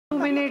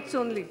minutes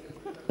only.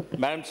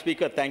 Madam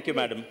Speaker, thank you,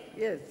 Madam.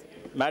 Yes.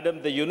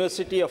 Madam, the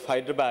University of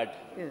Hyderabad,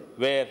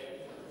 where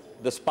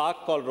the spark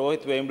called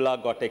Rohit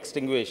Vemula got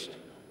extinguished,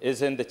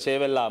 is in the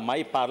Chevella,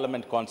 my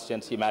parliament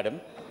constituency,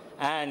 Madam,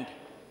 and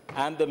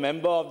I'm the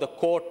member of the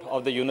court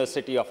of the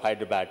University of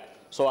Hyderabad.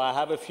 So I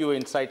have a few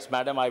insights,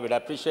 Madam. I would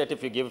appreciate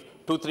if you give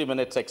 2-3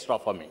 minutes extra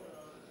for me.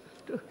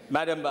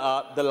 Madam,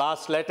 the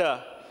last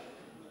letter,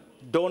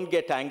 don't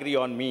get angry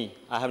on me.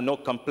 I have no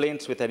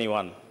complaints with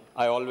anyone.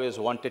 I always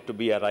wanted to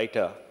be a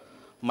writer.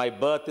 My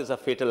birth is a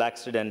fatal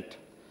accident.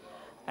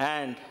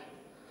 And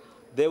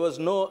there was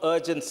no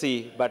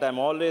urgency, but I'm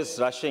always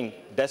rushing,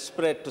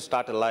 desperate to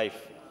start a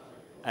life.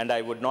 And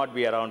I would not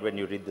be around when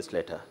you read this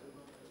letter.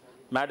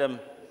 Madam,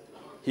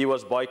 he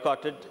was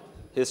boycotted,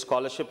 his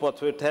scholarship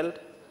was withheld,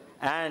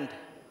 and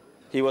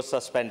he was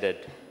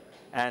suspended.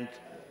 And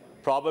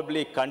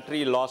probably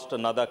country lost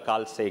another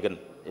Carl Sagan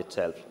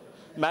itself.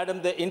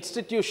 Madam, the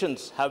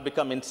institutions have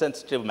become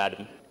insensitive,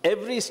 Madam.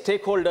 Every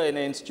stakeholder in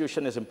an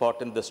institution is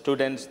important, the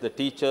students, the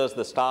teachers,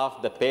 the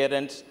staff, the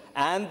parents,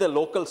 and the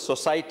local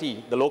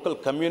society, the local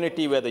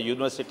community where the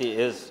university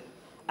is,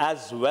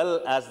 as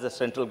well as the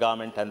central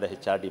government and the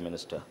HRD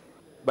minister.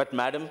 But,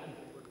 Madam,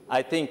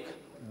 I think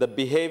the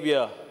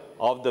behavior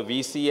of the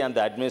VC and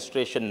the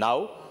administration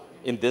now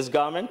in this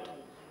government,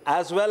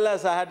 as well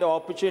as I had the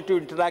opportunity to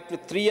interact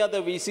with 3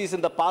 other VCs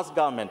in the past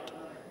government,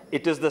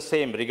 it is the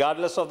same,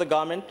 regardless of the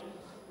government.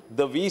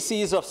 The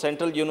VCs of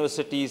central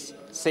universities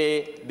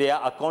say they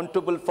are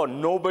accountable for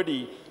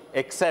nobody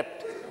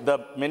except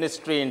the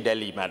ministry in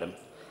Delhi, Madam.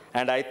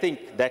 And I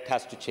think that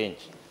has to change.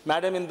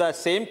 Madam, in the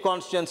same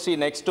constituency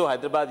next to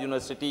Hyderabad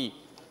University,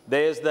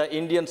 there is the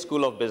Indian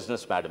School of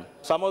Business, Madam.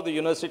 Some of the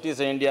universities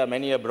in India,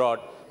 many abroad,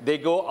 they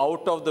go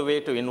out of the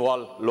way to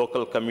involve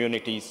local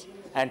communities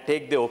and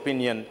take their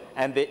opinion,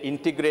 and they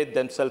integrate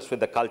themselves with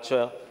the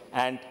culture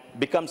and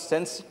become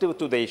sensitive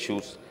to the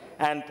issues.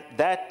 And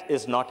that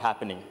is not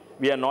happening.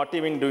 We are not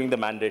even doing the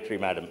mandatory,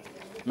 Madam.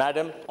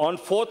 Madam, on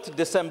 4th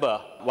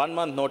December, 1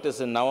 month notice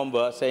in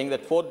November, saying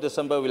that 4th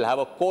December we'll have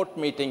a court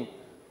meeting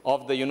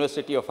of the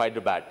University of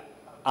Hyderabad.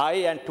 I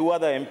and 2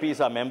 other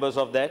MPs are members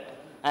of that,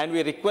 and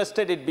we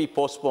requested it be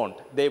postponed.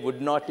 They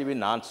would not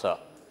even answer.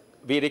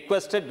 We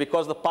requested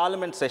because the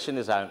parliament session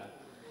is on.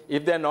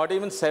 If they're not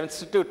even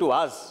sensitive to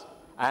us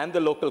and the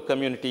local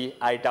community,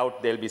 I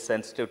doubt they'll be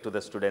sensitive to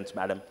the students,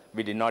 Madam.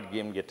 We did not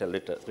give them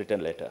a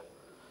written letter.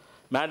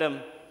 Madam,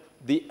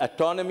 the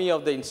autonomy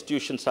of the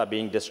institutions are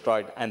being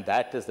destroyed, and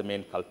that is the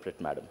main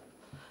culprit, Madam.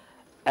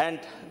 And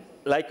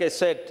like I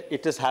said,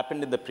 it has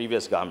happened in the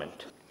previous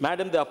government.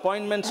 Madam, the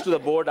appointments to the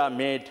board are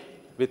made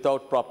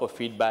without proper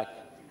feedback,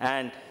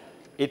 and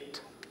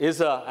it is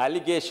an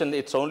allegation.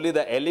 It's only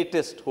the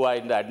elitists who are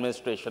in the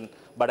administration,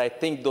 but I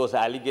think those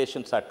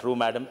allegations are true,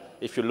 Madam.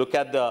 If you look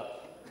at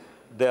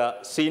the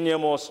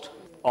senior-most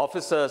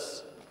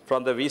officers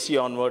from the VC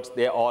onwards,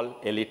 they are all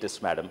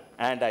elitists, Madam,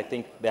 and I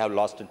think they have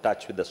lost in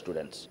touch with the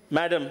students.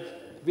 Madam,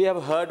 we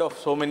have heard of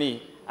so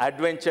many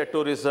adventure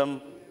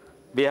tourism,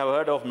 we have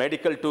heard of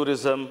medical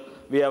tourism,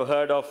 we have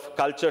heard of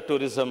culture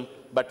tourism,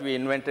 but we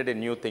invented a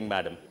new thing,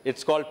 Madam.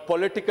 It's called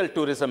political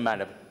tourism,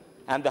 Madam,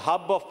 and the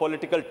hub of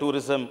political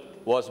tourism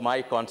was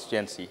my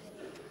constituency.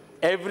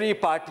 Every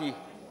party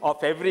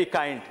of every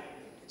kind,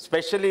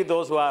 especially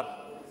those who are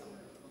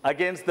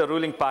against the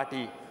ruling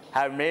party,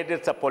 have made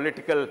it a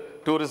political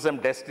tourism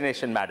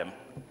destination, Madam.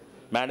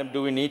 Madam,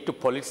 do we need to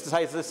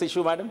politicize this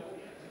issue, Madam?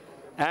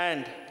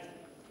 And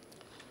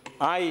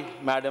I,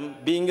 Madam,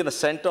 being in the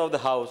center of the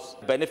House,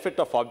 benefit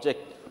of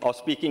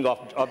speaking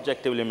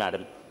objectively,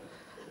 Madam.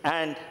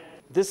 And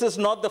this is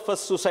not the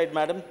first suicide,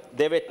 Madam.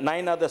 There were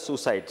 9 other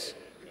suicides.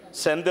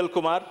 Sendil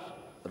Kumar,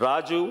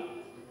 Raju,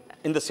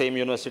 in the same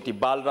university,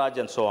 Balraj,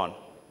 and so on.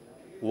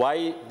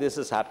 Why this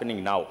is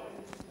happening now?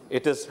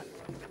 It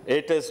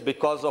is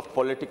because of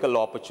political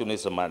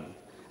opportunism, Madam.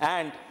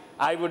 And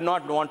I would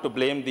not want to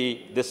blame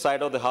this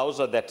side of the House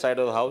or that side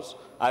of the House.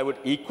 I would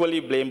equally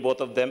blame both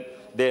of them.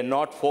 They're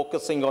not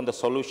focusing on the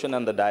solution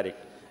and the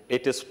direct.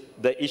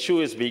 The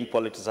issue is being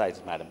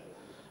politicized, Madam.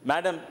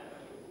 Madam,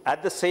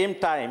 at the same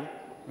time,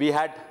 we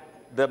had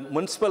the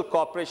Municipal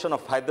Corporation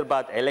of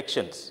Hyderabad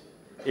elections.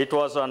 It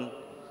was on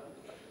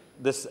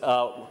this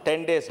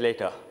 10 days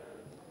later.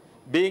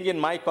 Being in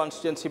my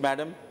constituency,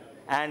 Madam,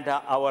 and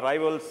our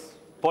rivals,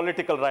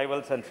 political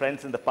rivals and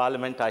friends in the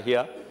parliament are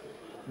here.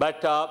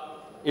 But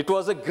it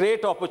was a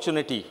great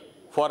opportunity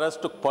for us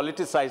to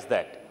politicize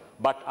that.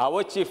 But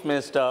our Chief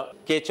Minister,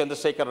 K.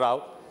 Chandrasekhar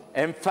Rao,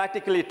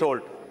 emphatically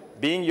told,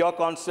 being your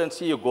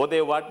constituency, you go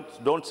there once,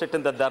 don't sit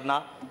in the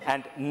dharna,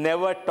 and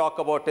never talk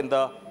about in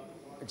the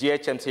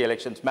GHMC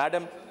elections.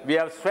 Madam, we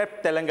have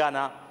swept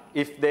Telangana.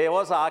 If there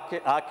was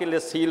an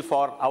Achilles heel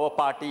for our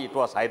party, it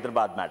was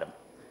Hyderabad, Madam.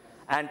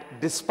 And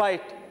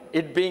despite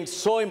it being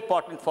so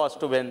important for us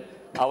to win,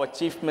 our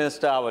Chief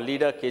Minister, our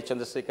leader, K.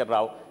 Chandrasekhar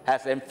Rao,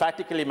 has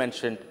emphatically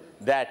mentioned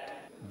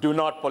that do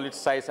not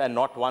politicize, and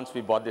not once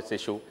we bought this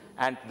issue.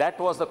 And that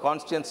was the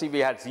constituency. We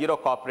had 0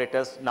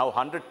 corporators, now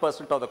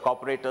 100% of the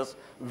corporators,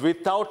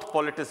 without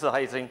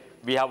politicizing,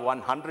 we have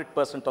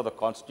 100% of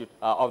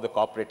the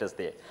cooperators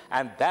there.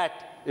 And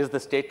that is the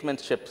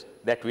statesmanship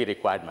that we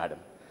required, madam.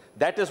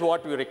 That is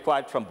what we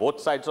required from both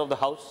sides of the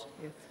House.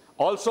 Yes.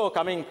 Also,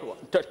 coming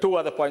to two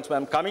other points,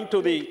 madam. Coming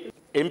to the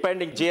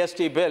impending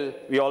GST bill,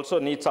 we also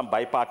need some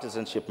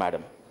bipartisanship,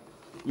 madam.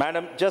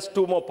 Madam, just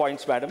two more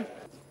points, madam.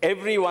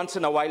 Every once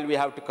in a while, we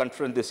have to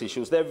confront these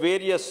issues. There are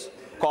various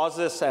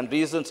causes and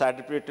reasons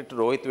attributed to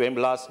Rohit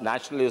Vemula's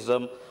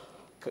nationalism,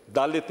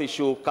 Dalit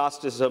issue,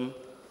 casteism,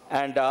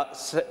 and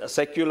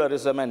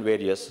secularism and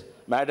various.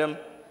 Madam,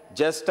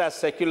 just as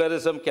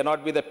secularism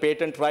cannot be the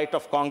patent right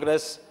of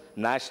Congress,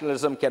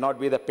 nationalism cannot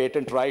be the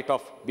patent right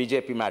of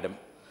BJP, madam.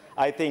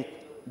 I think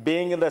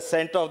being in the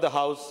center of the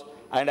House,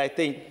 and I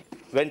think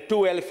when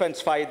two elephants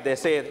fight, they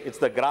say it's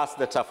the grass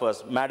that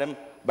suffers, madam,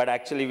 but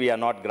actually we are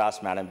not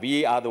grass, madam.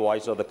 We are the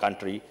voice of the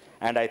country,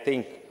 and I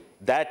think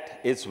that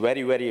is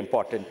very, very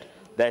important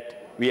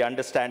that we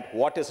understand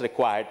what is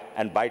required,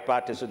 and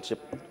bipartisanship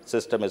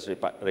system is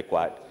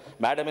required.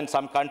 Madam, in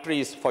some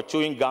countries, for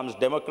chewing gums,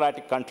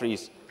 democratic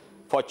countries,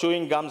 for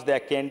chewing gums, they are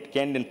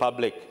canned in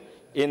public.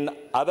 In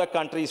other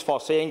countries, for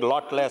saying a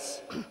lot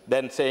less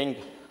than saying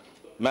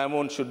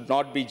Mamoon should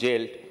not be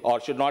jailed or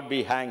should not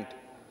be hanged,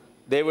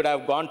 they would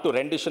have gone to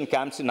rendition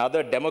camps in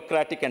other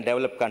democratic and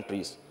developed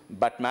countries.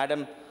 But,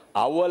 madam,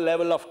 our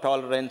level of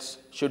tolerance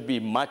should be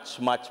much,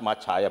 much,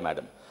 much higher,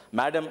 madam.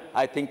 Madam,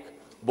 I think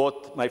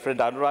both my friend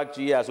Anurag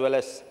ji as well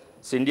as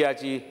Scindia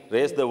ji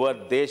raised the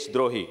word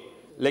Deshdrohi.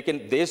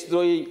 Lekin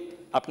Deshdrohi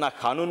apna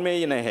kanun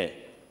mein hi nahi hai.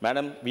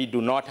 Madam, we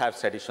do not have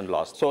sedition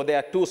laws. So there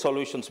are two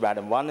solutions,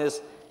 madam. One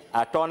is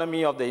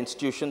autonomy of the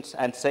institutions,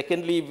 and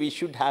secondly, we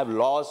should have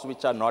laws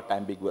which are not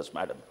ambiguous,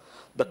 madam.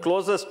 The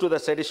closest to the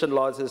sedition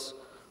laws is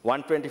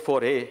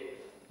 124A,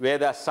 where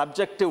there are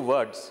subjective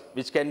words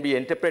which can be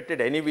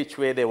interpreted any which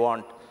way they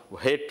want,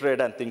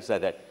 hatred and things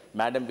like that.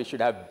 Madam, we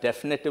should have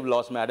definitive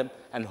laws, madam,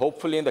 and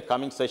hopefully in the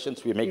coming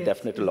sessions we make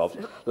definitive laws.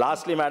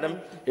 Lastly,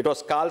 madam, it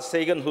was Carl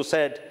Sagan who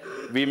said,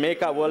 we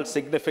make our world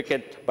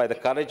significant by the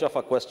courage of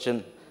a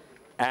question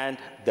and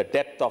the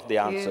depth of the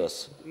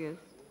answers. Yes.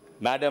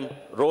 Madam,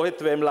 Rohit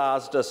Vemula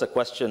asked us a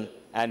question,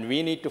 and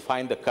we need to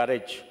find the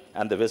courage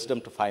and the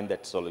wisdom to find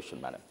that solution,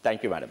 madam.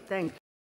 Thank you, madam. Thank you.